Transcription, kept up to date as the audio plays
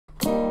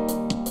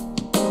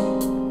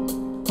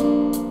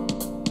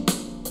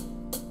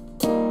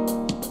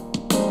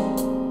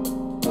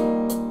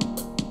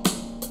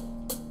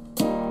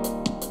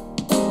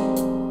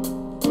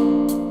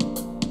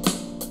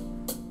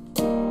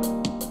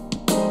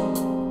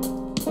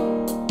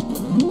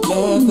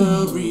Let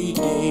the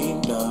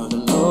redeemed of the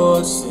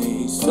Lord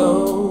say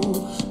so,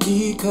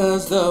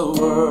 because the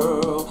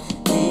world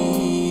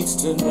needs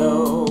to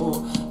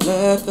know.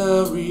 Let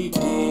the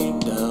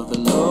redeemed of the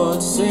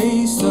Lord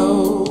say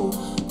so,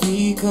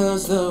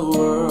 because the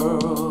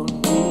world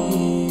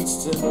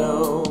needs to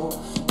know.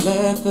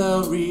 Let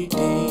the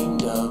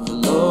redeemed of the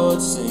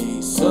Lord say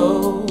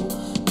so,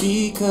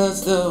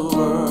 because the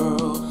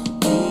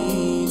world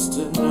needs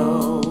to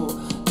know.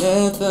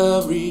 Let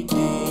the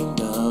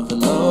redeemed of the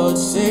Lord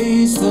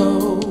say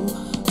so,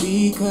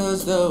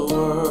 because the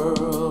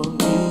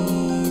world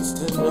needs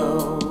to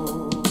know.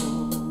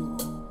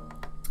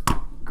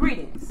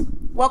 Greetings.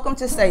 Welcome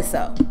to Say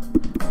So.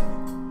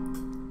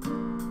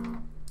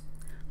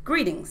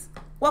 Greetings.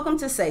 Welcome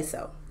to Say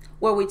So,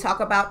 where we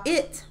talk about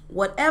it,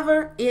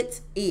 whatever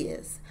it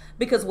is,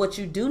 because what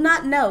you do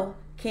not know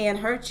can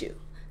hurt you.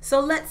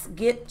 So let's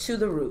get to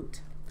the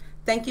root.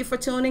 Thank you for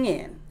tuning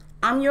in.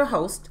 I'm your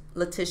host,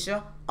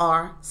 Letitia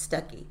R.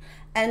 Stuckey.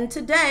 And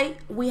today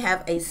we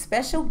have a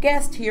special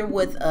guest here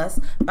with us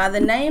by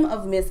the name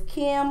of Miss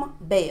Kim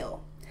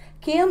Bell.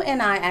 Kim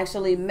and I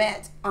actually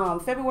met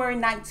February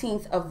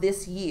 19th of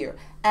this year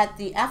at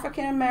the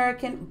African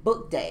American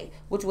Book Day,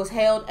 which was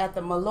held at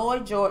the Malloy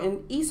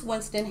Jordan East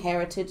Winston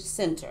Heritage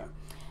Center.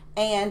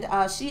 And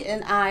she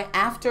and I,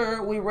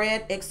 after we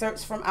read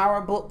excerpts from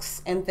our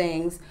books and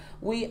things,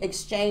 we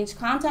exchanged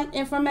contact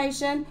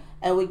information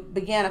and we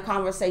began a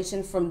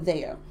conversation from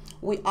there.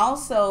 We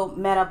also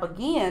met up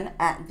again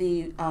at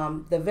the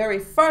very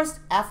first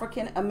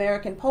African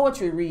American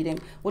poetry reading,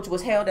 which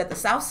was held at the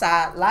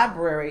Southside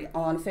Library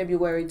on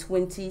February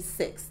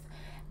 26th.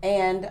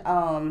 And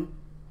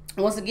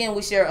once again,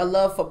 we share a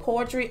love for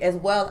poetry as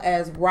well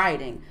as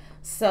writing.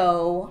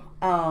 So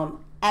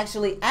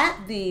actually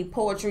at the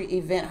poetry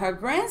event, her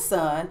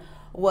grandson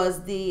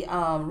was the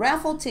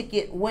raffle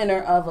ticket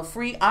winner of a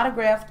free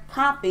autographed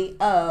copy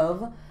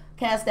of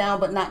Cast Down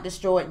But Not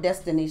Destroyed,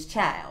 Destiny's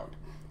Child.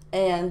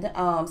 And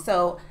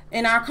so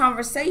in our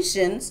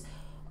conversations,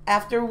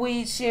 after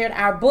we shared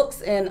our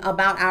books and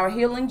about our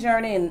healing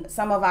journey and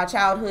some of our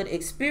childhood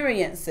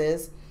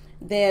experiences,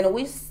 then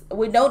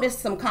we noticed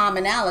some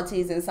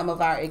commonalities in some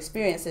of our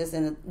experiences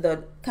and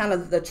the kind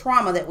of the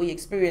trauma that we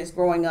experienced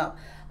growing up,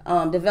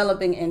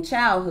 developing in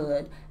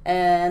childhood.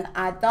 And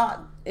I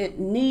thought it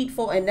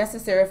needful and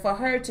necessary for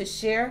her to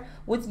share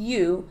with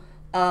you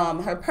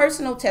her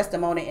personal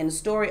testimony and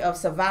story of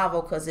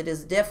survival, because it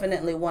is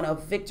definitely one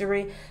of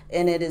victory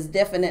and it is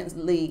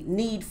definitely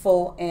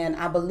needful, and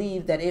I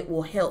believe that it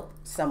will help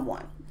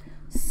someone.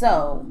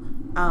 So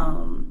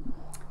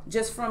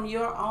just from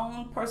your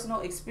own personal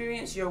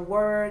experience, your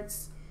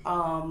words,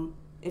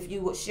 if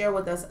you would share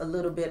with us a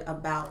little bit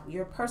about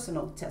your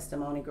personal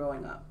testimony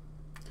growing up.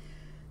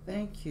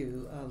 Thank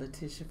you,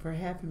 Letitia, for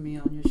having me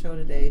on your show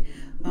today.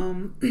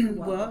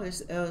 Well,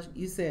 as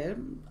you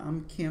said,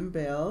 I'm Kim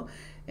Bell,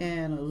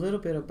 and a little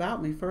bit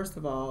about me. First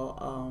of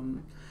all,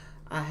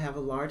 I have a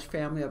large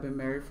family. I've been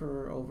married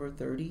for over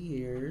 30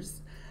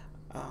 years.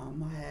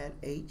 I had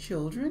 8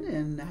 children,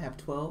 and I have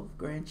 12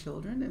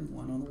 grandchildren and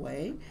one on the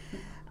way.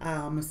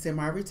 I'm a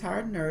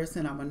semi-retired nurse,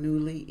 and I'm a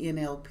newly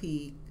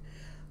NLP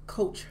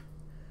coach,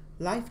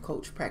 life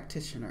coach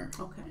practitioner.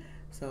 Okay.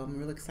 So I'm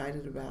really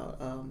excited about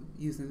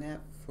using that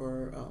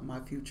for my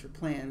future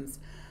plans.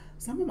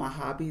 Some of my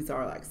hobbies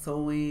are like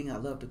sewing. I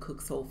love to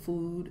cook soul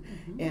food,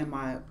 and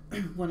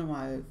one of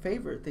my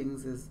favorite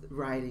things is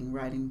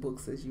writing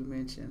books, as you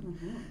mentioned.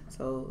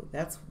 So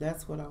that's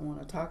what I want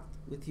to talk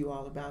with you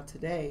all about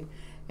today.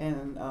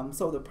 And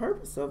so the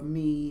purpose of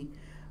me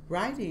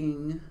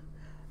writing,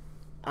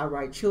 I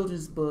write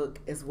children's book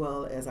as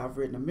well as I've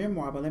written a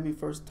memoir. But let me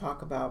first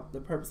talk about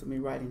the purpose of me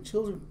writing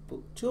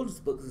children's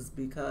books is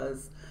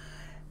because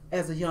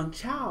as a young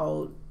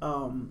child,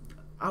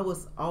 I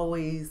was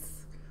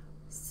always,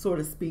 so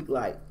to speak,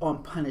 like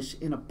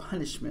in a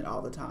punishment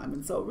all the time,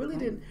 and so really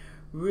didn't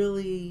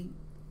really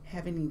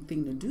have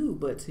anything to do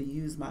but to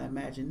use my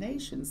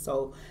imagination.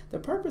 So the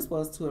purpose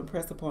was to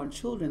impress upon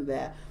children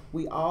that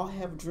we all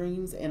have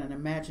dreams and an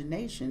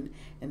imagination,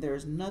 and there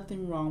is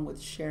nothing wrong with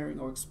sharing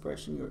or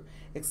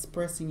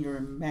expressing your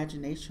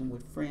imagination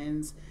with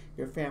friends,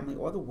 your family,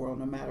 or the world,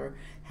 no matter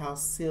how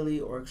silly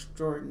or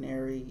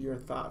extraordinary your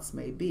thoughts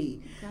may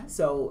be. Okay.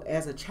 So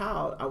as a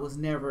child, I was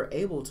never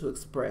able to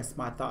express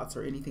my thoughts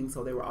or anything,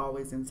 so they were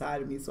always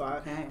inside of me. So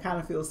I kind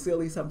of feel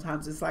silly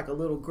sometimes. It's like a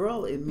little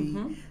girl in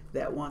me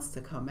that wants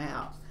to come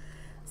out.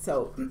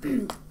 So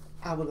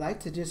I would like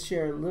to just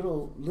share a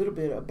little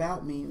bit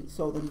about me.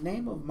 So the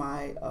name of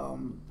my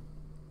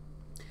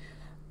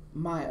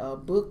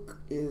book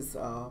is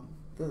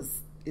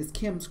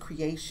Kim's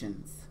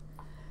Creations.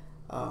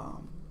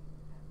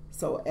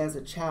 So as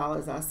a child,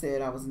 as I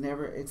said, I was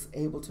never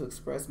able to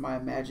express my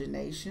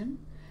imagination.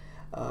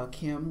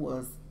 Kim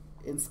was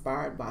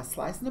inspired by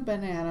slicing a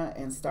banana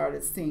and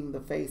started seeing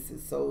the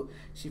faces. So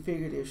she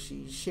figured if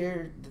she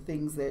shared the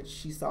things that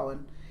she saw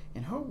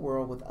in her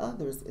world with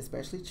others,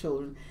 especially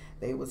children,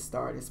 they would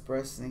start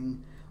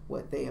expressing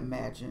what they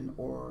imagined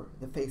or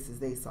the faces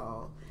they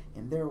saw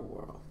in their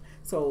world.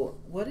 So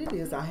what it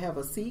is, I have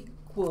a seed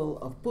quill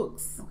of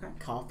books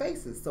called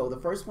Faces. So the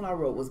first one I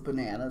wrote was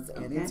Bananas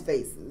and its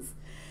faces.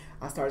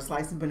 I started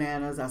slicing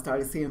bananas. I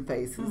started seeing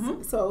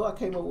faces. So I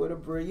came up with a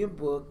brilliant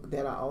book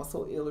that I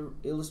also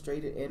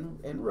illustrated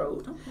and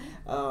wrote.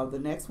 The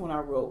next one I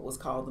wrote was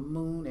called The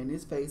Moon and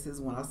Its Faces.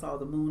 When I saw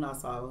the moon, I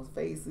saw those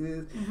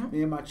faces.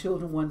 Me and my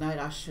children one night,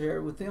 I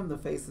shared with them the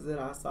faces that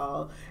I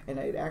saw, and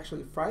it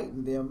actually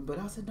frightened them. But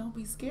I said, don't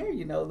be scared.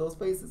 You know, those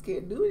faces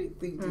can't do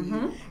anything to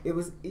you. It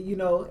was, you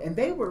know, and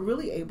they were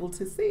really able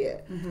to see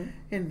it.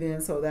 And then,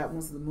 so that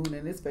was The Moon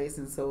and Its Faces.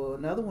 And so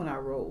another one I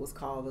wrote was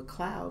called The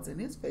Clouds and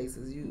Its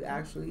Faces. You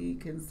actually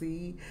can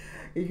see,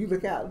 if you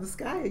look out in the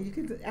sky, you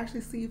can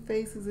actually see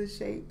faces and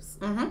shapes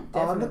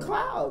on the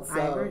clouds. So,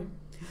 I agree.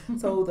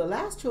 So the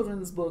last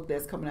children's book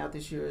that's coming out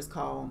this year is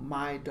called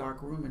My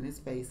Dark Room and Its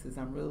Faces.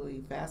 I'm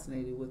really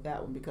fascinated with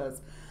that one because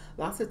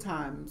lots of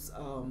times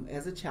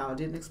as a child, I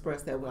didn't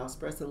express that. When I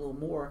expressed it a little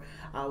more,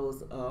 I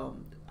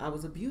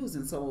was abused,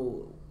 and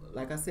so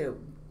like I said,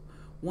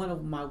 one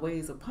of my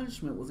ways of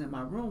punishment was in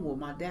my room. Well,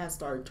 my dad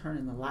started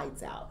turning the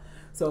lights out,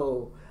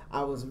 so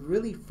I was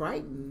really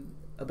frightened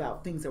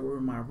about things that were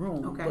in my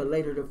room, but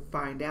later to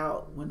find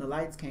out when the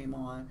lights came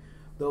on,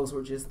 those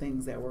were just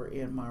things that were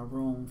in my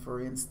room.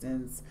 For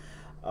instance,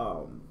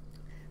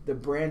 the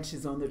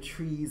branches on the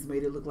trees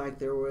made it look like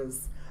there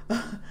was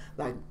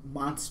like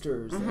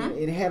monsters, and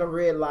it had a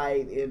red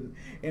light, and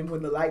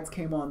when the lights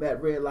came on,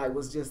 that red light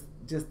was just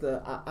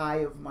the eye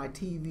of my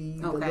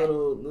TV, the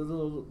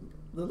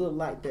little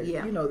light that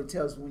you know that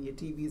tells when your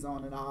TV's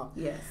on and off.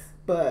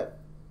 But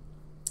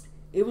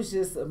it was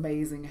just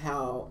amazing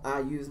how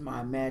I used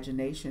my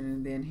imagination,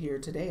 and then here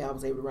today I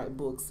was able to write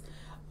books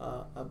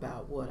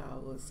about what I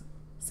was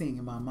seeing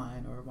in my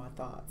mind or my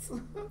thoughts.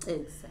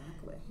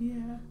 Exactly.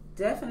 Yeah.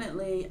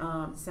 Definitely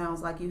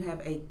sounds like you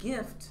have a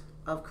gift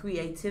of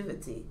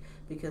creativity,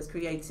 because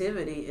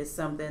creativity is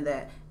something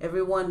that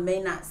everyone may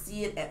not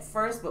see it at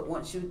first, but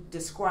once you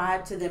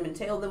describe to them and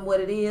tell them what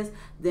it is,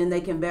 then they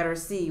can better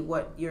see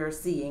what you're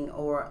seeing,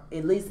 or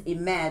at least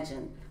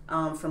imagine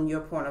from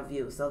your point of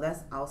view. So that's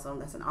awesome.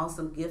 That's an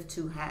awesome gift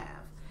to have.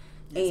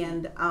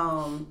 And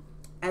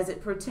as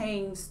it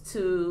pertains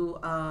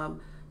to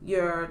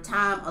your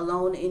time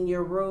alone in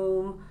your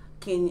room,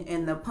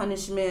 and the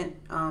punishment,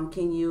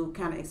 can you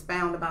kind of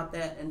expound about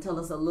that and tell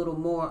us a little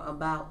more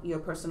about your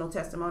personal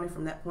testimony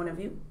from that point of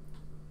view?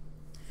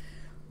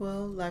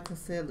 Well, like I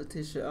said,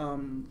 Letitia,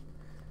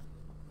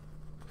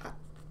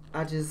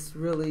 I just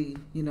really,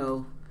 you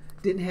know,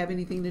 didn't have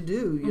anything to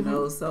do, you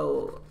know,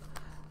 so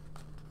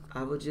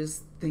I would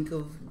just think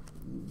of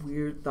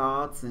weird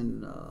thoughts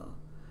and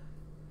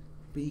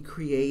be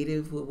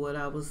creative with what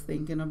I was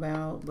thinking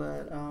about.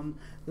 But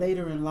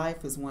later in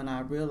life is when I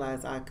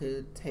realized I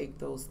could take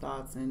those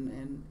thoughts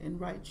and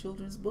write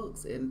children's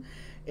books. And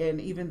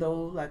even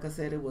though, like I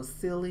said, it was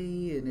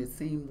silly and it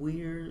seemed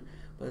weird,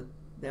 but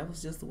that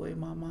was just the way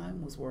my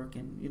mind was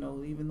working. You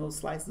know, even those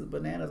slices of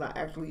bananas, I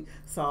actually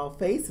saw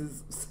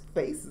faces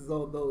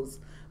on those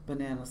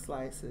banana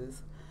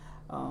slices.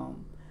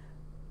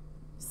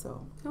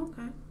 So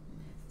okay,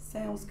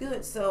 sounds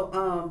good.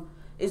 So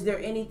is there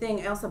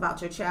anything else about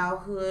your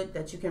childhood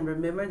that you can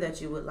remember that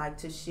you would like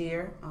to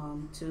share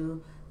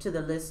to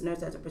the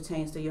listeners as it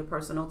pertains to your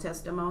personal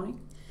testimony?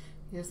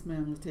 Yes,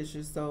 ma'am,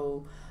 Letitia.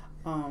 So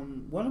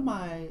one of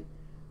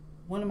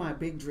my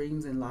big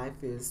dreams in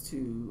life is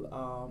to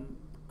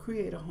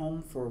create a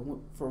home for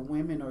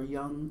women or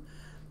young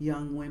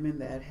women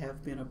that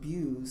have been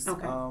abused.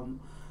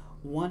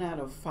 1 out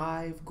of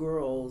 5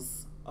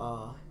 girls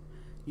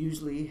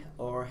usually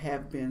or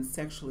have been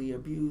sexually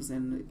abused,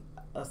 and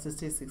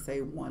statistics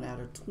say 1 out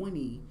of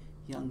 20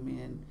 young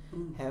men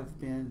have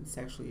been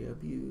sexually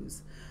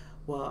abused.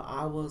 Well,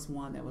 I was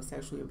one that was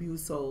sexually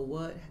abused, so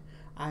what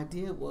I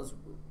did was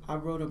I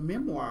wrote a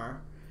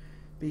memoir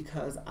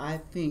because I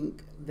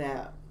think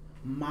that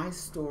my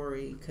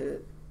story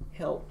could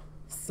help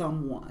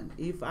someone.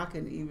 If I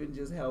can even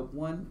just help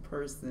one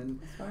person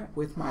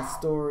with my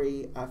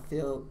story, I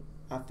feel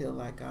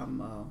like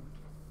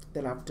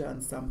that I've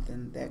done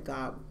something that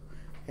God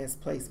has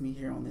placed me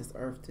here on this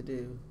earth to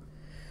do.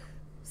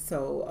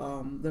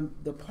 So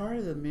the part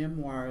of the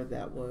memoir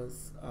that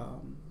was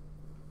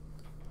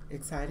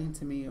exciting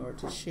to me or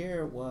to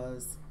share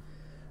was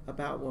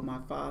about what my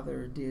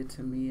father did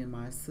to me and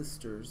my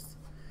sisters,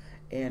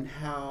 and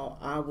how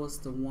I was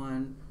the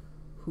one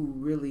who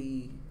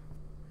really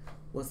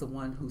was the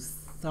one who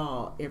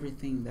saw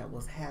everything that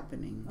was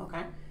happening.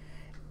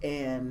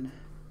 And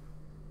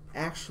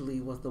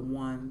actually was the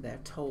one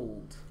that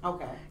told.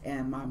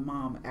 And my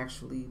mom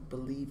actually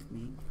believed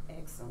me.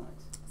 Excellent.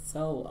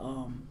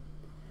 So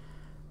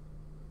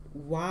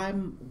why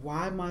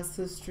my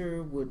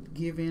sister would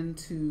give in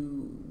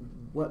to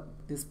what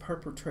this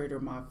perpetrator,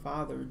 my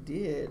father,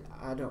 did,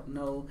 I don't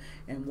know,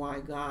 and why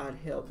God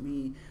helped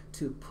me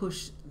to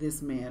push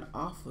this man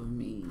off of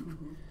me.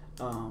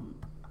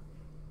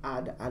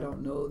 I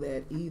don't know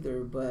that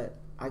either, but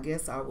I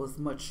guess I was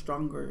much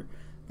stronger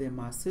than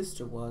my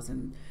sister was,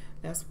 and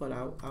that's what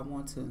I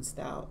want to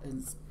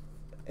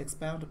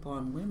expound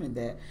upon women,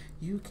 that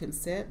you can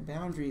set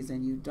boundaries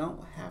and you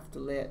don't have to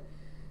let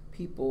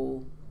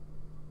people,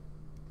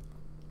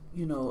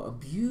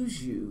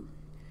 abuse you,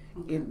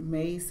 it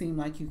may seem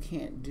like you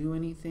can't do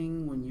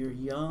anything when you're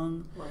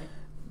young. Right.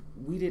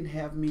 We didn't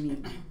have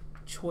many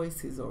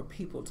choices or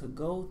people to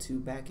go to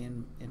back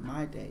in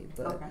my day,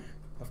 but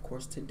of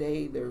course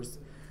today there's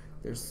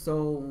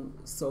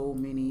so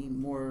many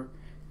more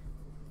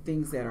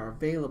things that are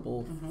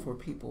available for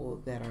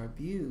people that are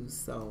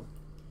abused. So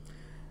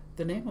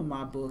the name of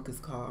my book is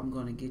called I'm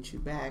Gonna Get You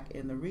Back,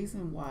 and the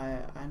reason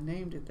why I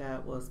named it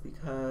that was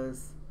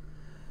because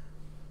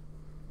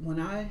when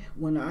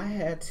I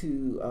had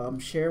to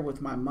share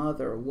with my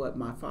mother what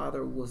my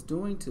father was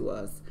doing to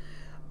us,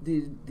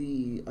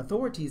 the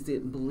authorities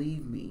didn't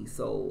believe me.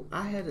 So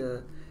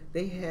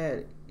they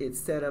had it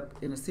set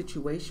up in a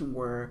situation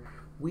where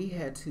we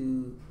had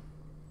to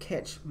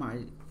catch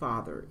my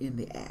father in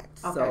the act.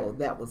 So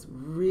that was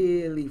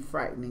really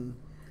frightening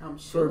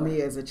for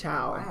me as a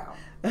child.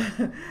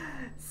 Wow.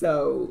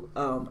 So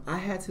I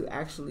had to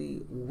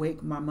actually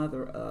wake my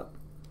mother up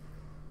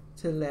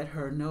to let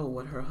her know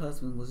what her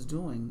husband was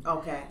doing.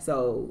 Okay.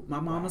 So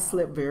my mama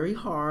slept very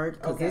hard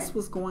because this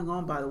was going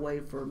on, by the way,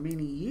 for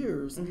many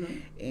years,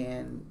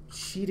 and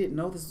she didn't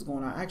know this was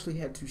going on. I actually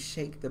had to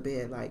shake the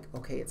bed like,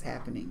 okay, it's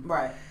happening.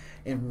 Right.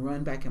 And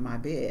run back in my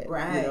bed,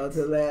 right,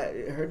 to let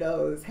her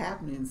know it's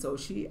happening. So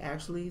she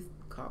actually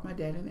caught my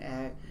dad in the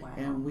act,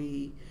 and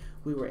we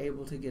were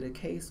able to get a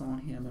case on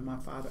him. And my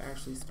father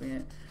actually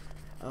spent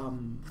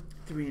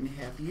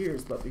 3.5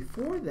 years. But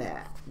before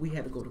that, we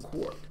had to go to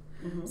court.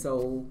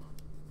 So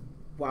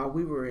while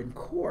we were in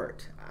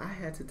court, I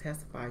had to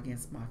testify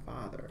against my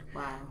father.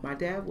 Wow. My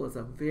dad was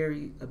a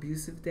very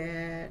abusive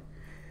dad.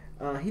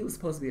 He was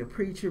supposed to be a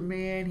preacher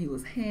man. He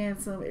was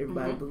handsome.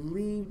 Everybody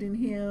believed in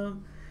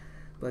him.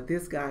 But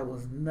this guy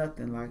was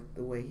nothing like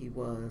the way he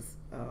was.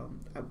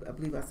 I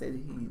believe I said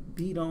he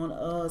beat on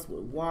us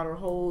with water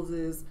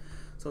hoses.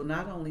 So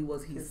not only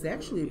was he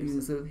sexually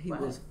abusive, he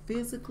was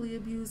physically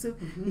abusive.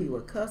 He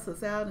would cuss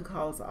us out and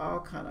call us all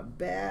kind of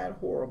bad,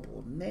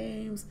 horrible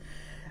names.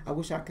 I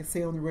wish I could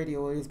say on the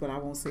radio it is, but I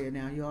won't say it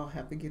now. You all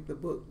have to get the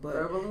book.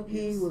 But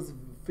he was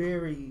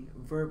very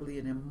verbally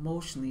and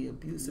emotionally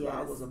abusive. Yes.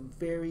 I was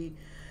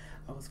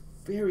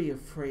very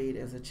afraid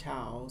as a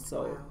child.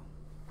 So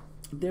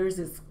there's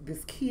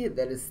this kid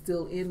that is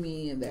still in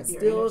me, and that's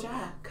still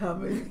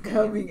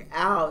coming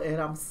out,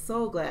 and I'm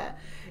so glad.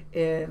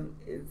 And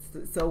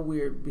it's so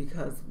weird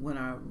because when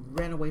I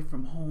ran away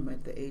from home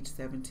at the age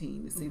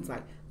 17, it seems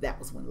like that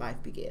was when life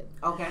began.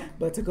 Okay.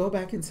 But to go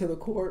back into the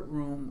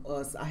courtroom,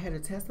 I had to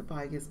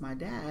testify against my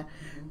dad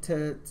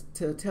to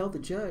tell the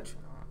judge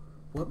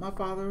what my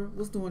father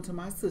was doing to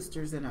my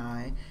sisters and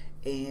I,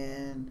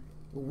 and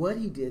what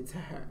he did to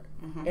her.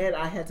 And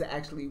I had to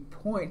actually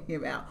point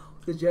him out.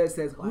 The judge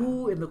says,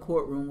 who in the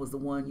courtroom was the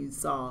one you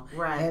saw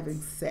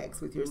having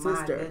sex with your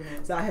sister?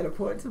 Goodness. So I had to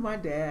point to my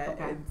dad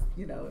and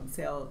and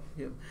tell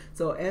him.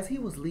 So as he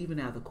was leaving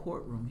out of the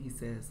courtroom, he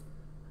says,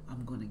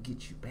 I'm going to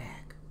get you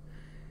back.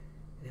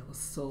 It was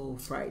so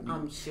frightening.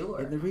 I'm sure.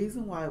 And the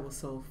reason why it was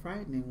so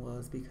frightening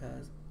was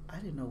because I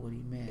didn't know what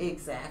he meant.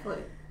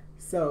 Exactly.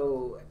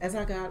 So as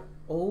I got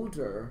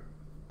older,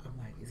 I'm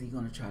like, is he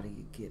going to try to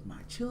get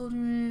my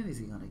children? Is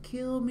he going to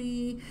kill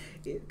me?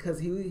 Because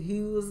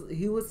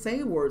he would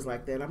say words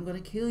like that. I'm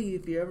going to kill you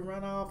if you ever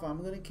run off.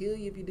 I'm going to kill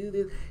you if you do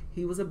this.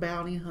 He was a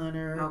bounty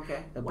hunter,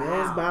 a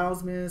Bell's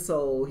bowsman,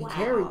 so he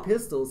carried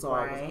pistols. So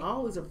I was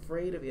always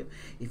afraid of him.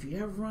 If you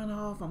ever run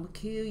off, I'm going to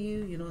kill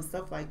you, and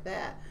stuff like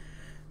that.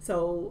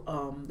 So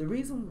the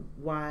reason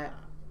why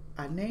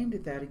I named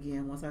it that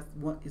again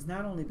is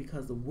not only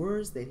because the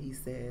words that he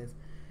says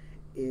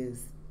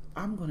is,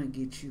 I'm going to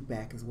get you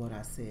back, is what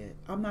I said.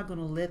 I'm not going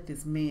to let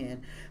this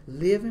man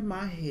live in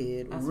my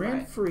head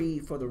rent-free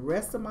for the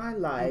rest of my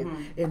life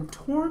and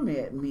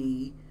torment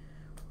me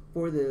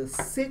for the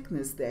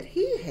sickness that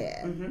he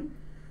had.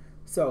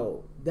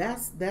 So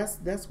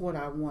that's what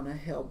I want to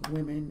help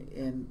women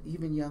and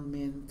even young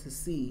men to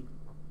see,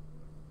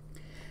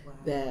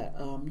 that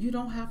you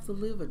don't have to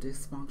live a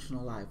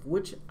dysfunctional life,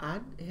 which I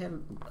had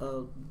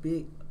a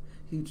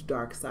huge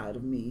dark side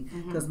of me,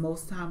 because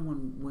most time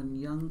when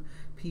young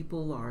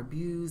people are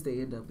abused, they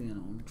end up being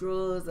on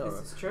drugs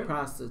or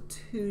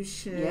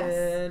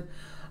prostitution,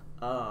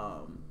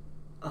 a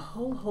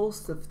whole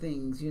host of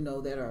things,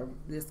 that are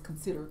just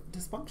considered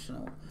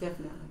dysfunctional.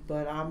 Definitely.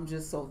 But I'm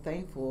just so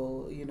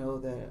thankful,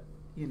 that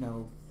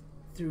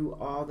through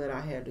all that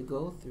I had to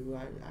go through,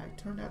 I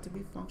turned out to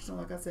be functional.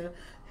 Like I said,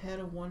 had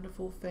a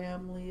wonderful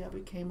family. I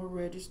became a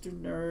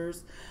registered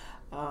nurse.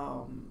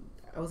 I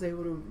was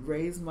able to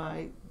raise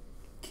my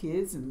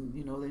kids, and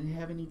they didn't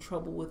have any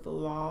trouble with the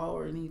law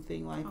or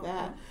anything like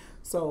that.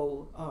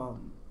 So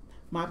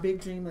my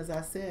big dream, as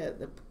I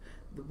said,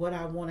 what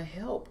I want to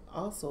help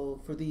also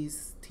for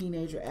these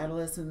teenager,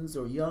 adolescents,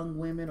 or young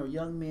women or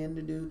young men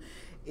to do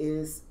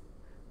is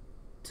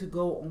to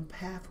go on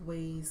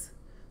pathways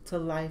to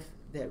life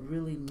that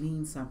really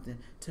mean something,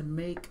 to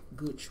make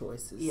good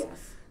choices.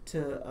 Yes.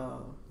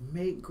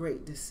 make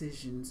great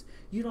decisions.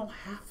 You don't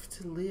have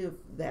to live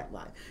that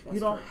life. That's you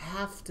don't true.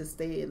 have to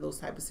stay in those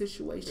type of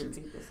situations.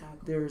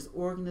 There's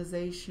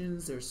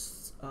organizations,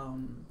 there's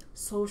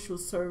social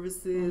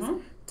services.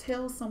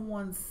 Tell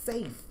someone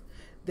safe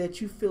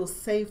that you feel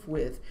safe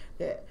with,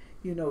 that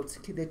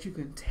that you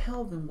can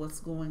tell them what's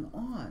going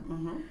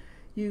on.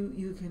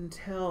 You can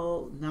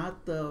tell,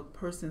 not the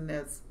person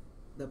that's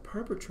the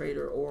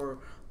perpetrator or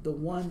the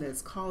one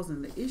that's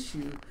causing the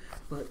issue,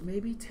 but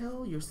maybe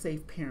tell your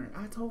safe parent.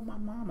 I told my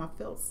mom I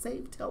felt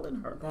safe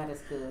telling her. That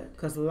is good.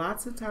 Because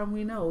lots of time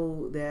we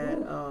know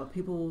that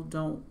people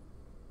don't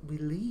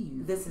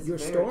believe this is your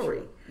very story.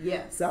 True.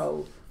 Yes.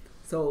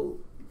 So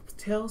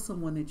tell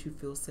someone that you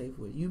feel safe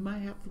with. You might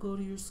have to go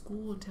to your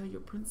school and tell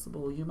your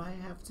principal. You might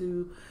have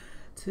to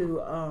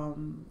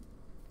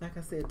like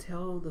I said,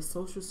 tell the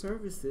social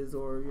services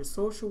or your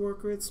social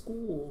worker at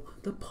school,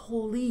 the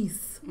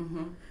police.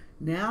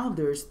 Now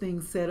there's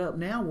things set up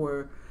now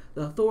where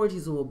the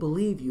authorities will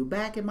believe you.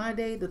 Back in my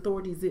day, the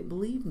authorities didn't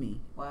believe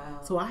me.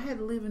 Wow. So I had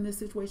to live in this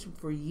situation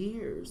for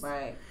years.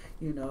 Right.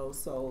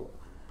 So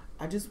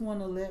I just want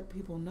to let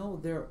people know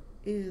there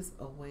is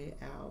a way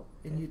out,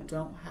 and you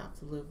don't have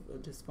to live a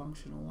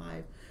dysfunctional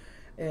life.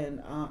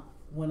 And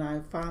when I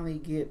finally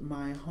get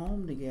my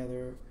home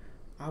together,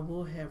 I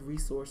will have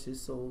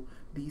resources so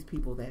these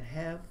people that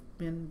have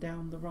been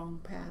down the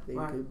wrong path, they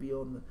could be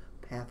on the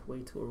pathway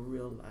to a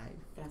real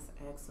life. That's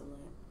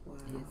excellent. Wow.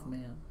 Yes,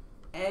 ma'am.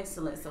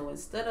 Excellent. So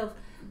instead of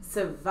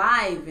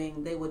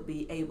surviving, they would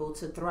be able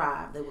to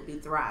thrive. They would be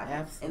thriving.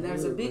 Absolutely. And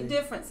there's a big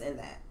difference in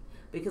that.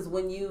 Because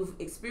when you've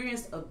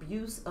experienced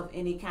abuse of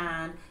any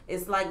kind,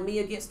 it's like me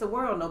against the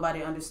world.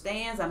 Nobody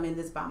understands. I'm in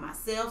this by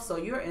myself. So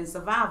you're in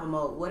survival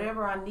mode.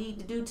 Whatever I need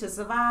to do to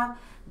survive,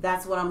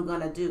 that's what I'm going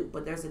to do.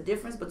 But there's a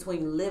difference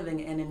between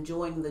living and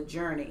enjoying the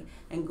journey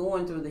and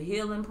going through the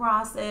healing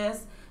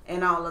process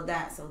and all of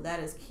that. So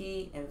that is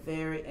key and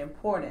very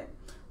important.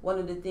 One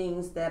of the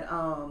things that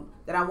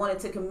I wanted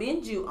to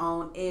commend you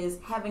on is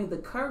having the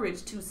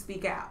courage to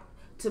speak out,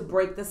 to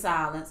break the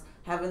silence,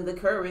 having the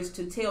courage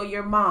to tell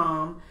your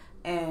mom,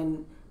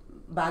 and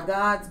by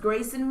God's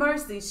grace and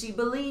mercy, she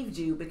believed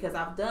you, because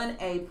I've done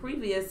a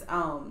previous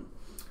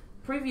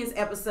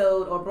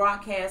episode or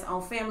broadcast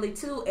on family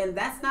too, and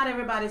that's not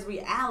everybody's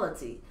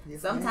reality.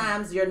 Yes,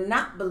 sometimes you're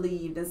not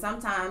believed, and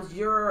sometimes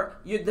you're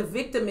the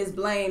victim is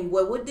blamed.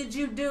 Well, what did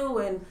you do,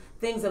 and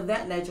things of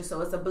that nature. So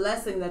it's a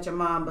blessing that your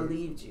mom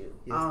believed you.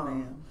 Yes,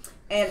 ma'am.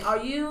 And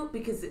are you,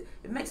 because it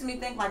makes me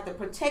think like the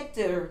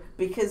protector,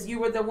 because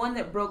you were the one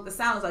that broke the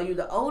silence. Are you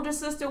the older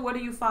sister? Where do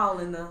you fall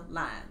in the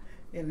line?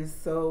 And it's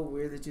so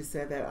weird that you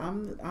said that.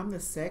 I'm the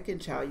second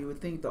child. You would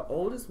think the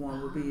oldest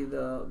one would be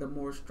the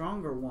more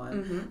stronger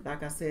one.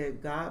 Like I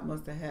said, God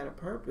must have had a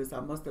purpose. I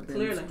must have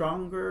been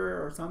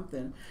stronger or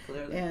something.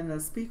 Clearly.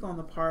 And speak on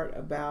the part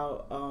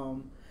about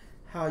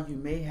how you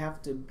may have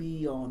to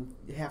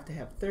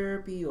have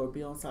therapy or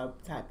be on some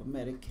type of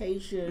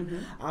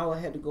medication. I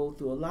had to go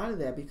through a lot of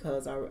that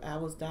because I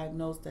was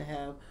diagnosed to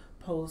have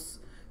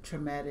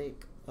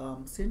post-traumatic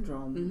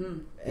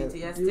syndrome.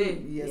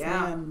 PTSD. Yes,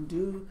 ma'am.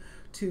 Due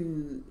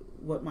to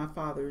what my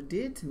father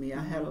did to me.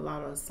 I had a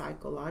lot of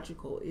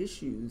psychological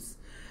issues,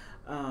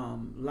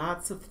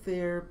 lots of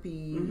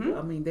therapy.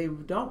 I mean, they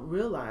don't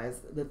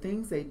realize the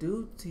things they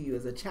do to you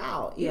as a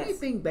child.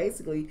 Anything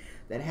basically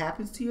that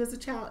happens to you as a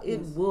child,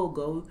 it will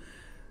go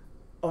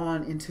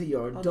on into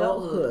your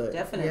adulthood.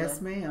 Definitely.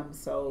 Yes, ma'am.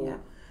 So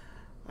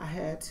I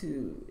had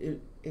to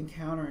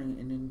encounter and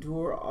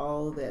endure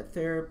all that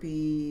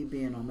therapy,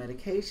 being on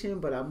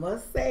medication. But I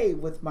must say,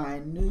 with my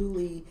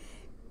newly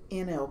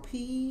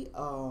NLP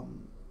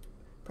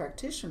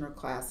practitioner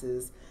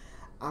classes,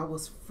 I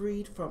was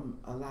freed from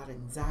a lot of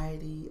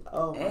anxiety.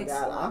 Oh my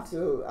God,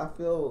 I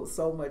feel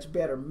so much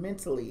better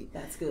mentally.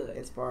 That's good.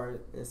 As far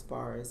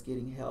as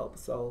getting help.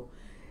 So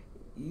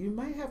you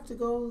might have to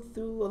go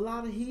through a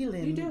lot of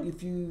healing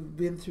if you've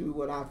been through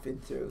what I've been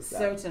through. So,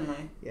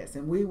 certainly. Yes,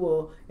 and we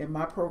will, in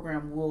my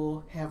program,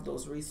 we'll have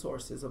those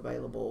resources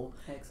available.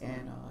 Excellent.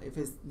 And if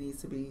it needs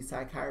to be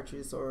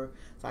psychiatrists or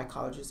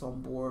psychologists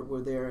on board,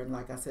 we're there. And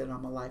like I said,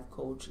 I'm a life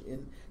coach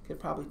and could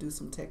probably do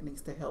some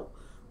techniques to help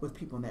with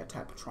people in that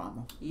type of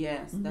trauma.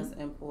 Yes, that's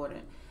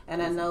important.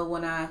 And I know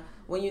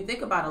when you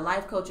think about a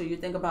life coach, or you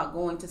think about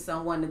going to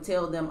someone to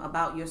tell them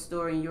about your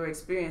story and your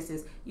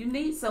experiences, you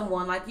need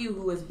someone like you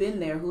who has been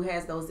there, who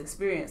has those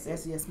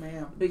experiences. Yes,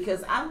 ma'am.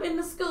 Because I've been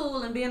to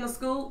school, and being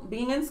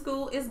in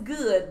school is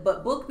good,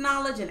 but book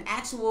knowledge and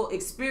actual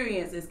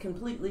experience is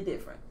completely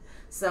different.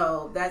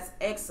 So that's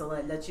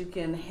excellent that you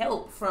can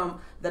help from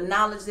the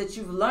knowledge that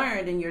you've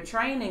learned in your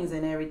trainings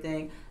and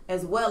everything,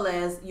 as well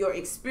as your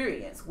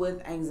experience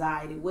with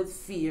anxiety, with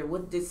fear,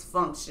 with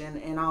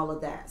dysfunction, and all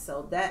of that.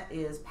 So that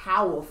is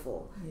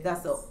powerful. Yes.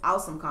 That's an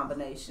awesome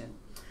combination.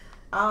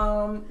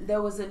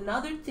 There was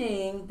another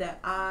thing that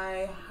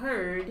I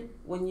heard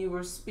when you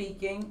were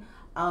speaking.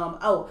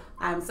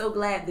 I'm so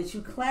glad that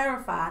you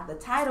clarified the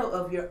title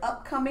of your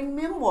upcoming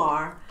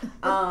memoir,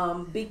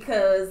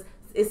 because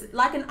it's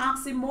like an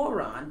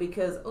oxymoron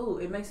because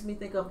it makes me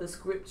think of the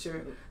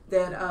scripture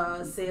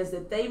that says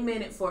that they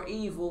meant it for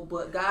evil,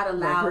 but God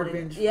allowed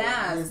it.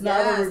 Yes,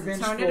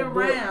 turn it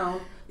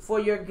around for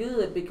your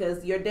good,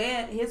 because your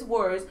dad, his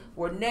words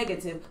were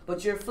negative,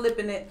 but you're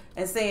flipping it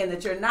and saying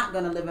that you're not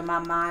going to live in my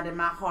mind and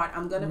my heart.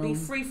 I'm going to be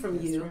free from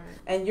you, right.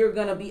 And you're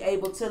going to be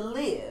able to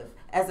live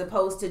as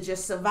opposed to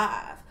just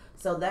survive.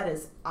 So that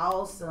is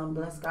awesome.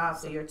 Bless God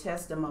for your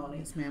testimony.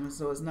 Yes, ma'am.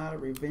 So it's not a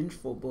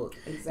revengeful book.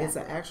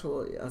 Exactly. It's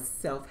a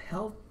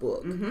self-help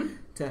book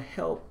to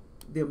help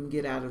them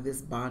get out of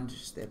this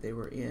bondage that they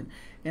were in.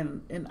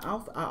 And I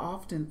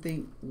often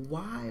think,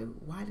 why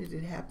did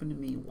it happen to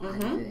me? Why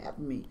did it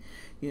happen to me?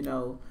 You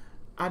know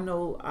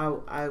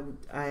I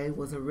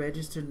was a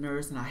registered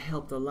nurse and I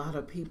helped a lot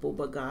of people,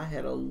 but God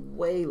had a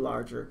way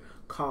larger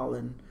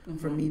calling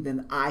for me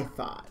than I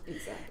thought.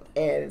 Exactly.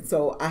 And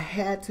so I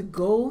had to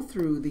go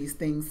through these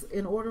things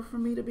in order for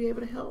me to be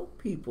able to help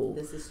people.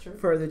 This is true.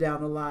 Further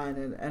down the line,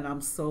 and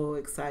I'm so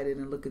excited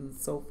and looking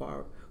so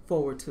far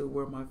forward to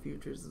where my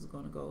future is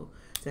going to go,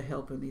 to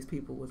helping these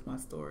people with my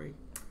story.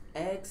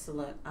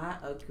 Excellent. I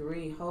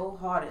agree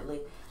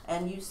wholeheartedly.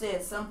 And you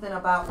said something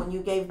about when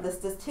you gave the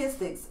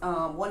statistics,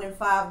 1 in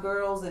 5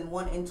 girls and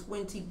 1 in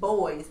 20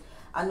 boys.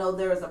 I know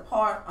there is a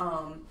part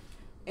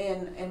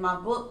in my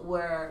book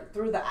where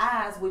through the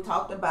eyes we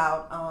talked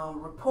about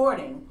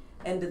reporting.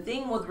 And the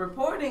thing with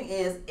reporting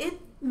is it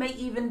may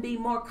even be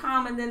more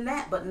common than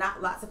that, but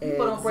not lots of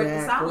people don't break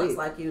the silence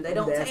like you. They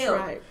don't tell,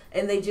 right.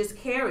 And they just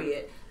carry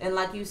it. And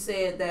like you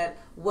said, that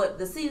what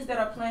the seeds that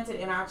are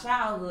planted in our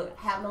childhood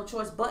have no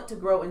choice but to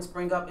grow and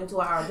spring up into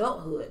our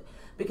adulthood,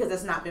 because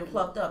it's not been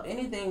plucked up.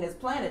 Anything that's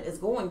planted is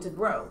going to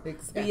grow, be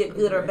it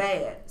good or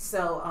bad.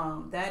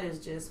 So that is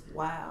just,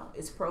 wow.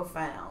 It's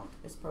profound.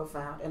 It's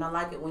profound. And I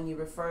like it when you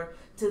refer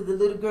to the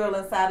little girl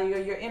inside of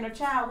your inner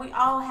child. We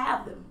all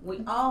have them.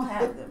 We all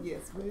have them.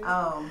 Yes,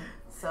 ma'am.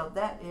 So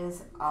that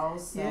is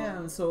awesome.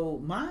 Yeah,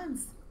 so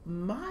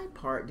my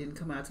part didn't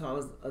come out until I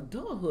was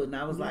adulthood, and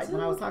I was like,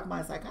 when I was talking to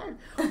my psychiatrist,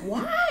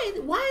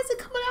 why is it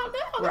coming out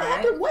now? Right. It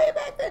happened way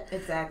back then.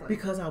 Exactly.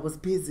 Because I was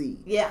busy.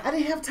 Yeah. I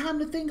didn't have time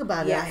to think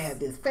about it. Yes. I had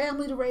this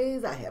family to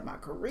raise. I had my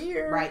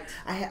career. Right.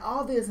 I had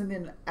all this, and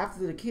then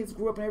after the kids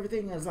grew up and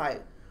everything, I was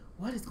like,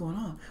 what is going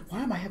on?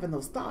 Why am I having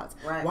those thoughts?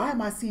 Right. Why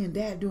am I seeing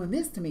Dad doing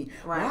this to me?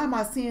 Right. Why am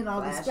I seeing all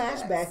these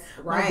flashbacks?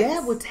 Right. My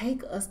dad would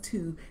take us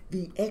to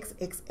the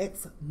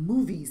XXX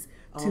movies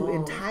to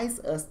entice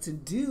us to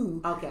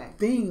do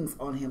things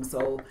on him.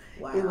 So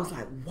it was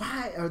like,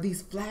 why are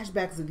these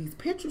flashbacks of these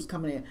pictures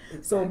coming in?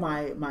 Exactly. So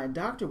my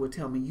doctor would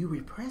tell me, you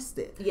repressed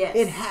it. Yes.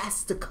 It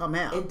has to come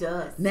out. It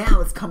does.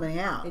 Now it's coming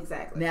out.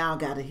 Exactly. Now I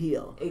got to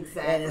heal.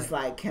 Exactly. And it's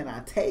like, can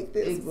I take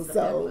this? Exactly.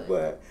 So,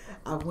 but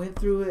I went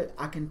through it.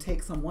 I can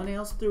take someone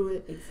else through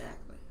it.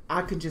 Exactly.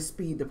 I can just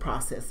speed the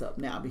process up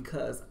now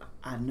because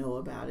I know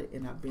about it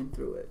and I've been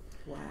through it.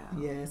 Wow.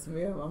 Yes,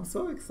 ma'am. I'm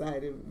so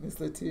excited, Miss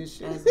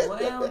Letitia. As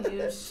well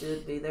you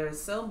should be. There is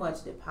so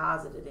much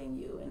deposited in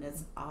you, and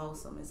it's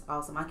awesome. It's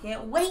awesome. I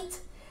can't wait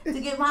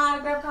to get my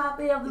autographed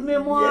copy of the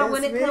memoir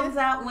when it comes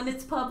out, when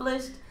it's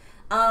published.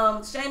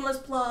 Shameless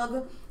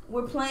plug.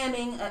 We're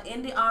planning an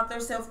indie author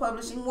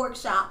self-publishing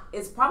workshop.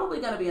 It's probably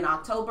going to be in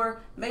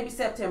October, maybe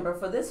September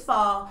for this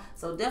fall.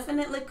 So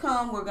definitely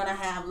come. We're going to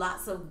have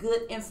lots of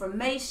good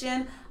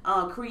information,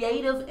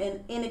 creative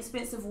and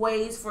inexpensive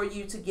ways for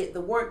you to get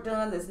the work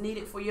done that's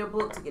needed for your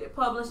book, to get it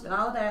published and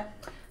all of that.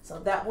 So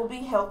that will be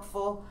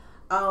helpful.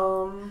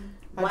 Wow.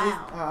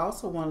 I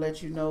also want to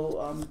let you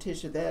know,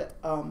 Tisha, that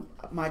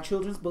my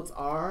children's books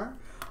are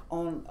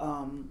on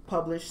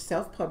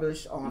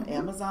self-published on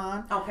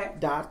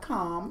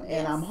Amazon.com,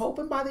 and I'm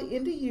hoping by the end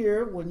of the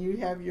year, when you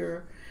have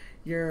your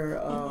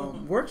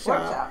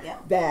workshop,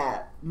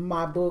 that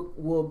my book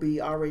will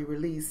be already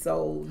released.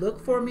 So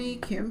look for me,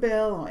 Kim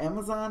Bell, on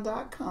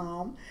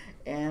Amazon.com,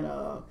 and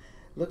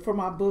look for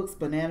my books,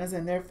 Bananas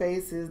in Their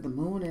Faces, The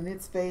Moon in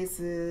Its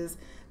Faces,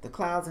 The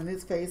Clouds in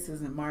Its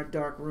Faces, and My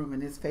Dark Room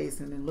in Its Face,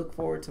 and then look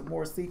forward to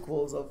more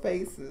sequels of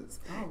Faces.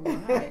 All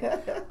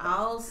right.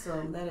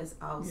 Awesome. That is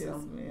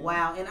awesome. Yes,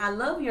 wow. And I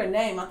love your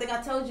name. I think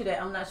I told you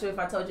that. I'm not sure if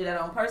I told you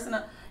that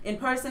in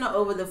person or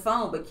over the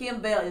phone, but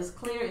Kim Bell is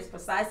clear, it's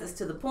precise, it's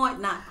to the point,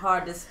 not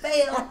hard to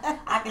spell.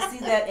 I can see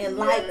that in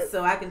lights,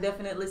 so I can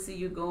definitely see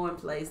you going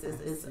places.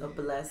 It's a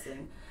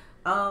blessing.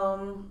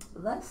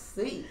 Let's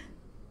see.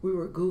 We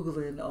were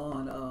Googling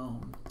on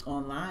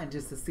online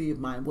just to see if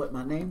what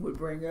my name would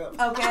bring up.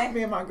 Okay.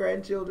 Me and my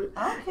grandchildren.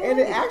 Okay. And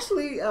it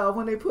actually,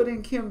 when they put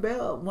in Kim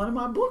Bell, one of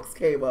my books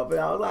came up, and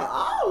I was like,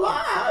 oh,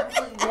 wow.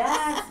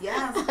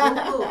 Yes.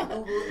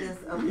 Google is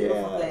a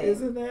beautiful thing.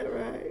 Isn't that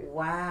right?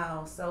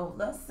 Wow. So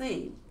let's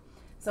see.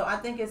 So I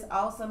think it's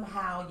awesome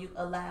how you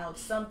allowed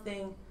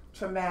something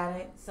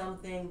traumatic,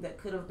 something that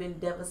could have been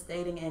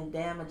devastating and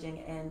damaging,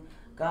 and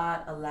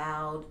God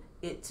allowed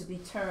it to be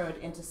turned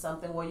into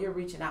something where you're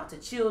reaching out to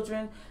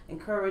children,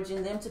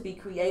 encouraging them to be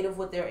creative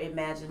with their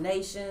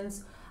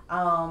imaginations,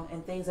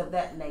 and things of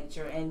that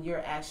nature. And you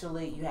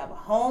have a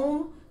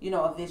home,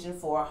 a vision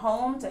for a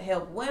home to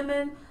help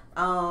women.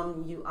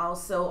 You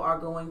also are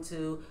going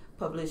to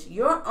publish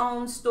your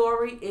own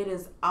story. It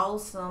is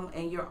awesome,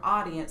 and your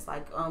audience,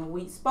 like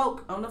we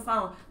spoke on the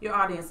phone, your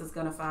audience is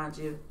going to find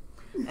you.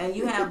 And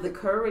you have the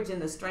courage and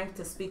the strength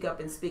to speak up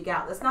and speak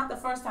out. It's not the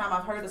first time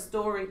I've heard a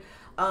story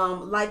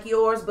like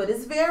yours, but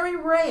it's very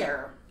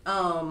rare.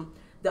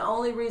 The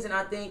only reason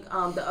I think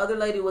the other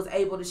lady was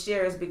able to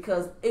share is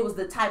because it was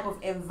the type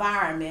of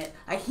environment,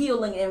 a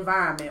healing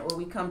environment where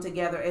we come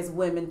together as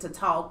women to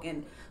talk.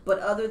 But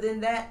other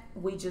than that,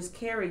 we just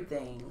carry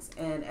things.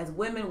 And as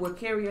women, we're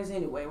carriers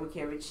anyway. We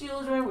carry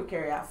children, we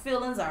carry our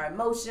feelings, our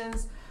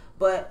emotions.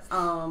 But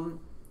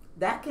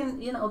that can,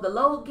 the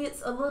load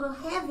gets a little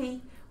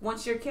heavy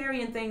once you're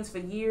carrying things for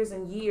years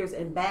and years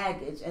and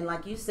baggage. And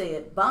like you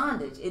said,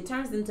 bondage. It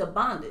turns into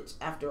bondage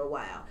after a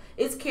while.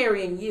 It's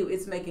carrying you.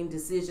 It's making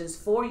decisions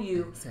for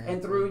you Exactly.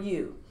 and through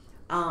you.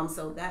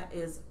 So that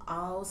is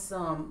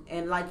awesome.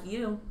 And like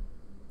you,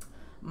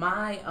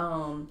 my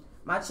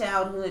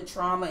childhood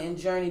trauma and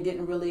journey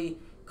didn't really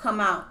come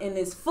out in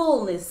its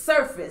fullness,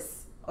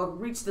 surface, or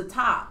reach the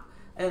top,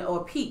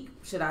 or peak,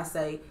 should I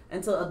say,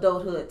 until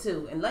adulthood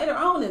too. And later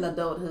on in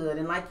adulthood,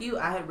 and like you,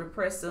 I had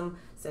repressed some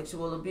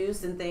sexual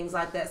abuse and things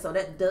like that. So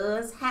that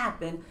does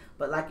happen.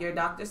 But like your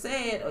doctor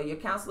said, or your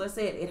counselor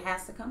said, it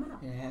has to come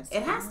out. It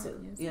has to,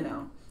 yes,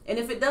 And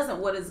if it doesn't,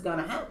 what is going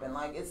to happen?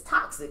 Like, it's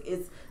toxic.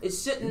 It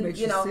shouldn't, It makes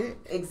you sick.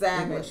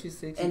 Exactly. It makes you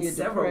sick. You in get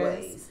several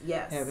depressed, ways.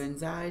 Yes. have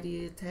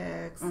anxiety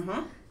attacks.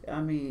 Mm-hmm. I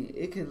mean,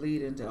 it could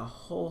lead into a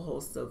whole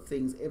host of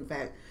things. In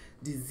fact,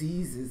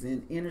 diseases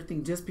and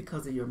anything just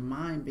because of your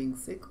mind being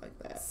sick like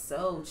that.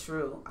 So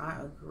true.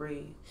 I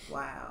agree.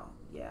 Wow.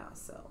 Yeah.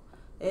 So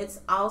it's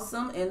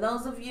awesome. And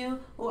those of you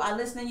who are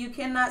listening, you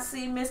cannot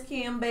see Miss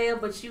Kim Bell,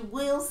 but you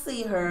will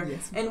see her.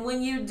 Yes. And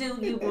when you do,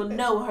 you will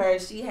know her.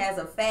 She has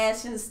a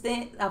fashion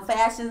sense,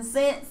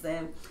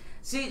 and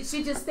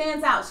she just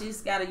stands out.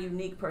 She's got a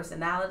unique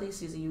personality.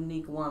 She's a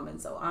unique woman.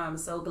 So I'm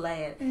so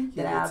glad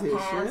that our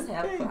paths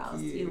have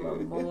crossed. You are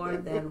more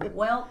than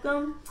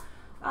welcome.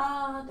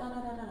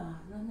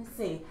 Let me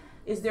see.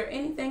 Is there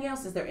anything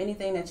else? Is there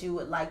anything that you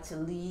would like to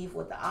leave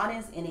with the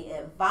audience? Any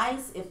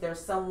advice? If there's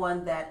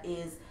someone that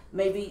is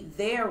maybe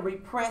their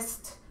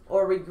repressed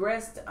or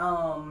regressed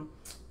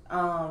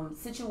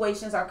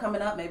situations are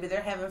coming up. Maybe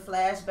they're having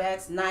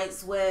flashbacks, night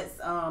sweats,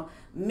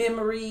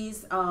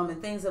 memories,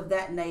 and things of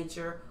that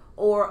nature.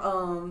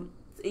 Or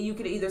you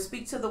could either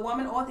speak to the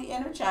woman or the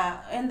inner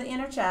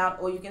child,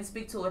 or you can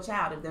speak to a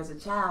child if there's a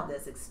child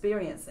that's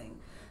experiencing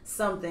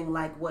something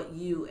like what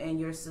you and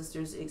your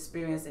sisters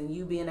experienced, and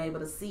you being able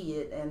to see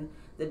it and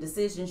the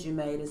decisions you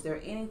made. Is there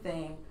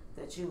anything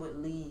that you would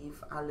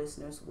leave our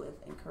listeners with?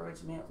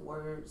 Encouragement,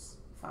 words,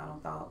 final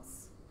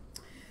thoughts?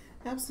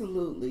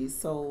 Absolutely.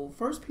 So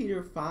 1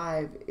 Peter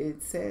 5,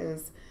 it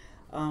says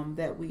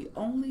that we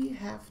only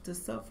have to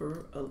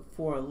suffer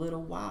for a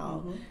little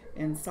while.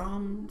 Mm-hmm. In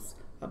Psalms,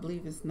 I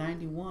believe it's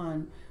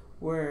 91,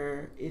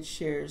 where it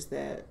shares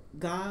that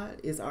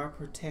God is our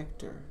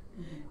protector.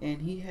 Mm-hmm.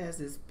 And he has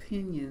his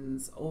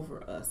pinions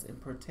over us in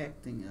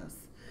protecting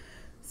us.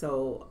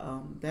 So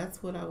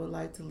that's what I would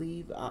like to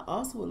leave. I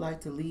also would like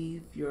to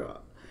leave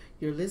your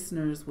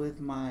listeners with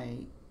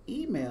my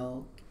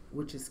email,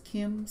 which is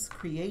Kim's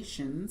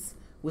Creations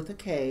with a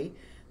K.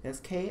 That's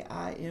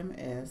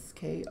KIMS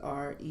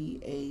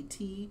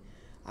KREATIONS,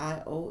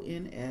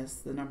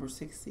 the number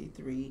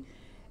 63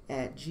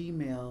 at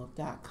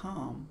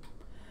gmail.com.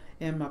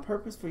 And my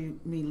purpose for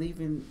me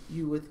leaving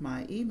you with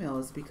my email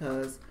is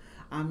because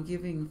I'm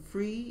giving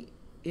free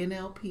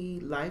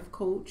NLP life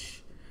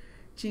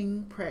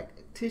coaching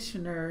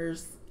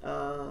practitioners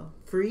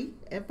free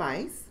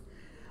advice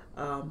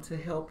to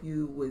help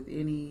you with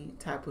any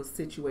type of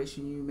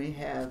situation you may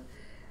have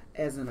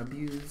as an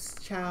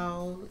abused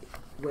child,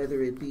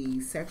 whether it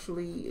be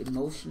sexually,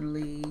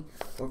 emotionally,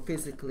 or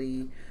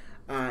physically.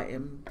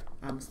 I'm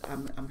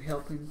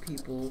helping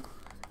people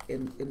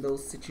in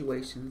those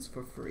situations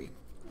for free.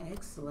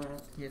 Excellent.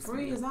 Yes,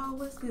 Free ma'am. is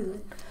always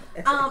good.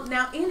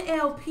 Now,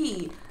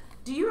 NLP,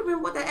 do you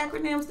remember what the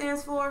acronym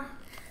stands for?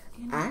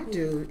 NLP. I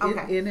do.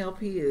 Okay.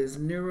 NLP is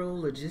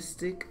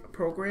Neuro-Logistic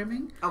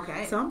Programming.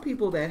 Okay. Some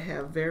people that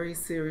have very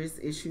serious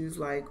issues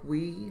like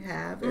we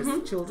have as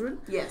children,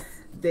 Yes.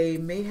 they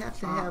may have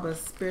to have a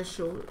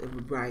special,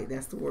 right,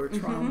 that's the word,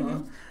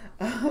 trauma.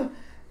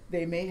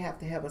 They may have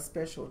to have a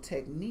special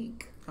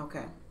technique.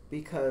 Okay.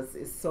 Because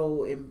it's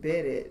so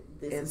embedded.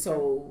 And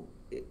so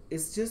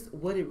it's just,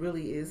 what it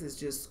really is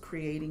just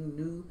creating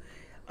new,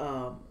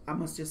 I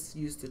must just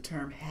use the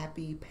term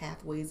happy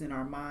pathways in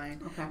our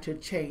mind to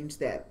change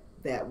that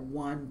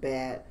one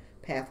bad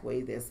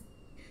pathway that's,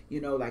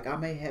 like I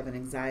may have an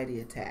anxiety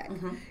attack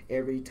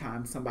every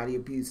time somebody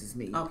abuses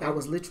me. Okay. I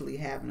was literally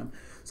having them.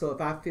 So if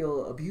I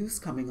feel abuse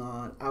coming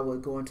on, I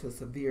would go into a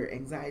severe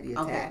anxiety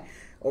attack.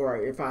 Or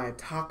if I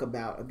talk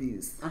about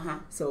abuse.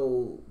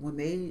 So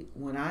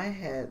when I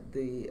had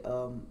the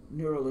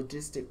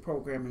neurologistic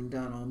programming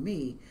done on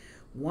me,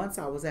 once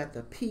I was at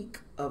the peak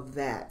of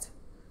that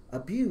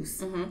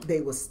abuse,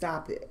 they would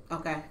stop it.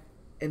 Okay.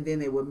 And then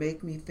they would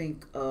make me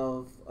think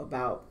of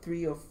about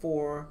 3 or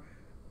 4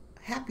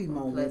 happy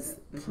moments,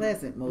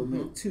 pleasant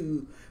moment,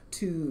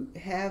 to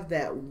have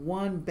that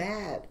one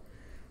bad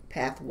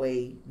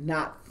pathway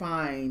not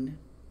find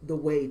the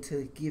way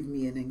to give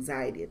me an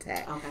anxiety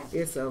attack. Okay.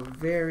 It's a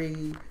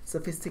very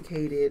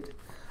sophisticated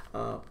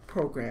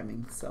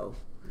programming, so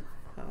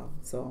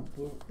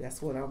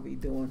that's what I'll be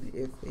doing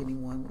if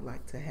anyone would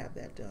like to have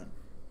that done.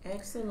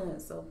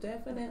 Excellent. So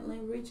definitely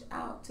reach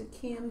out to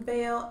Kim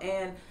Bell.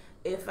 And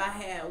if I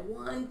had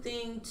one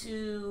thing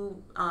to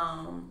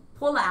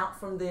pull out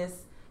from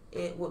this,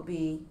 it would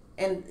be,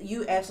 and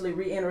you actually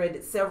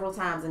reiterated several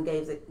times and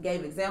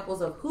gave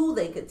examples of who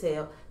they could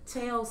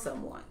tell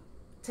someone.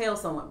 Tell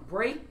someone.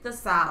 Break the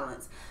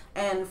silence.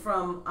 And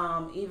from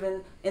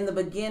even in the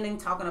beginning,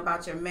 talking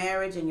about your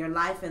marriage and your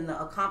life and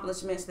the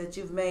accomplishments that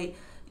you've made,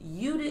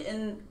 you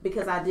didn't,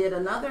 because I did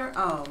another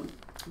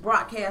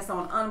broadcast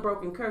on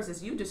unbroken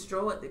curses, you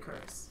destroyed the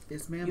curse.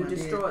 Yes, ma'am. You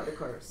destroyed the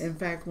curse. In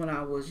fact, when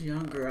I was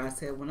younger, I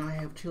said, when I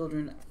have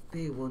children,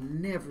 they will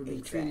never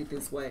be treated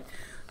this way.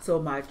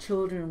 So my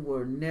children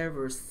were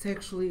never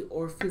sexually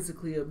or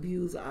physically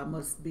abused.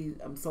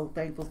 I'm so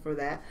thankful for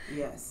that.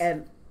 Yes.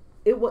 And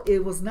it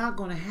was not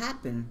going to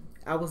happen.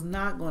 I was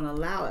not going to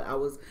allow it.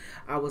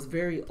 I was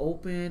very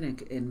open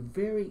and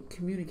very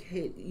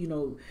communicate.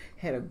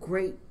 Had a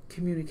great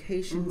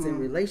communications and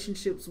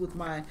relationships with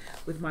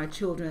my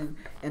children,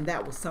 and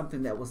that was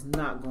something that was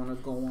not going to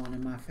go on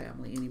in my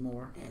family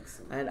anymore.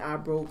 Excellent. And I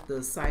broke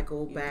the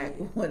cycle back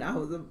when I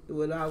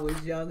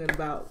was young, and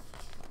about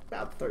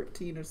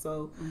 13 or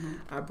so.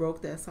 I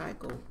broke that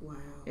cycle. Wow.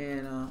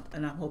 And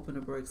I'm hoping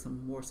to break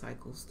some more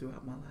cycles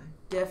throughout my life.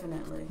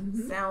 Definitely.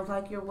 Sounds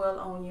like you're well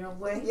on your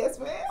way. Yes,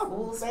 ma'am.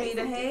 Full speed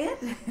ahead.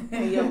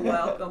 You're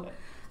welcome.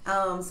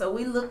 So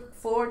we look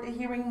forward to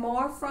hearing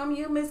more from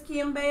you, Miss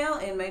Kim Bell,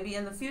 and maybe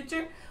in the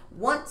future,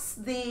 once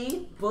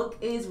the book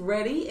is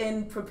ready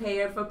and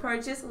prepared for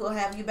purchase, we'll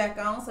have you back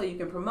on so you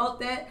can promote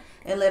that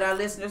and let our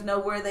listeners know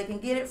where they can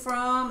get it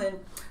from. And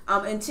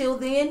until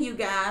then, you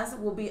guys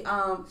will be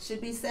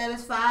should be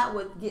satisfied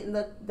with getting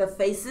the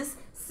Faces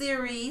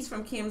series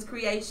from Kim's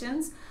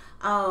Creations.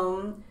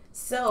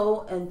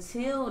 So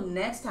until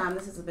next time,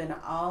 this has been an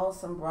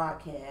awesome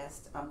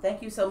broadcast.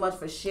 Thank you so much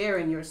for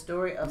sharing your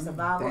story of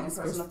survival and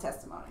personal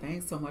testimony.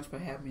 Thanks so much for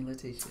having me,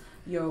 Letitia.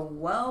 You're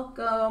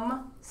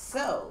welcome.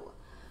 So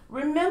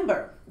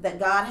remember that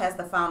God has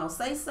the final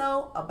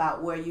say-so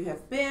about where you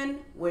have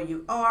been, where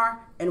you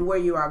are, and where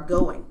you are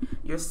going.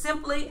 You're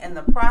simply in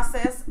the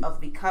process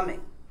of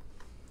becoming.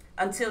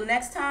 Until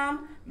next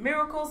time,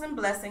 miracles and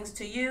blessings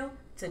to you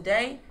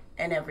today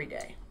and every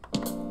day.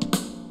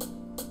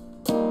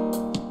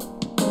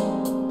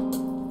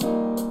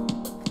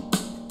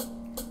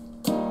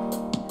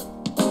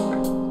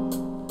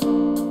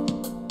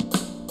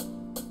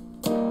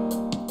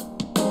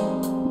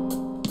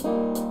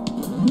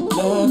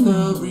 Let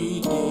the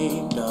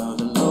redeemed of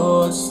the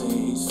Lord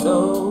say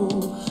so,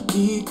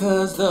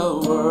 because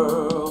the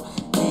world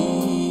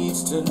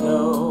needs to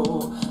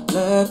know.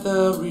 Let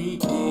the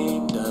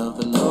redeemed of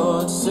the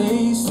Lord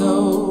say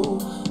so,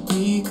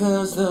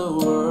 because the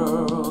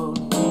world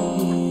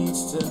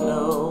needs to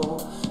know.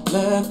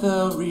 Let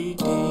the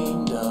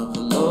redeemed of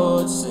the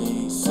Lord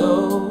say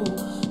so,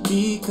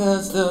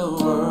 because the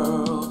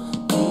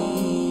world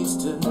needs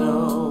to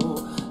know.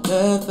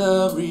 Let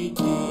the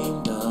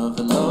redeemed of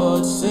the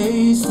Lord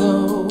say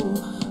so,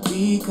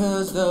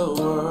 because the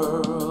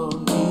world